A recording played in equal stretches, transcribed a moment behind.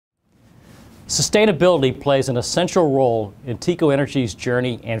Sustainability plays an essential role in TECO Energy's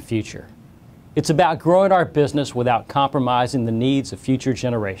journey and future. It's about growing our business without compromising the needs of future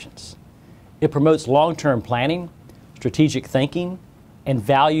generations. It promotes long-term planning, strategic thinking, and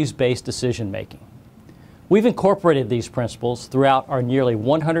values-based decision-making. We've incorporated these principles throughout our nearly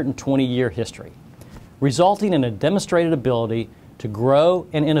 120-year history, resulting in a demonstrated ability to grow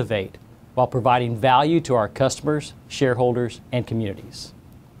and innovate while providing value to our customers, shareholders, and communities.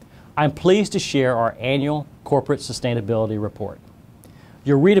 I'm pleased to share our annual Corporate Sustainability Report.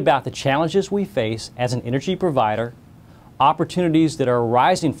 You'll read about the challenges we face as an energy provider, opportunities that are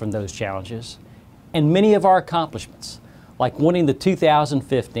arising from those challenges, and many of our accomplishments, like winning the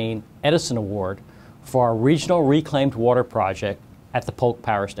 2015 Edison Award for our regional reclaimed water project at the Polk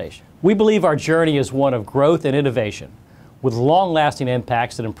Power Station. We believe our journey is one of growth and innovation, with long-lasting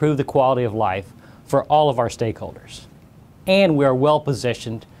impacts that improve the quality of life for all of our stakeholders. And we are well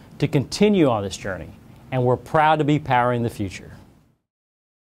positioned to continue on this journey, and we're proud to be powering the future.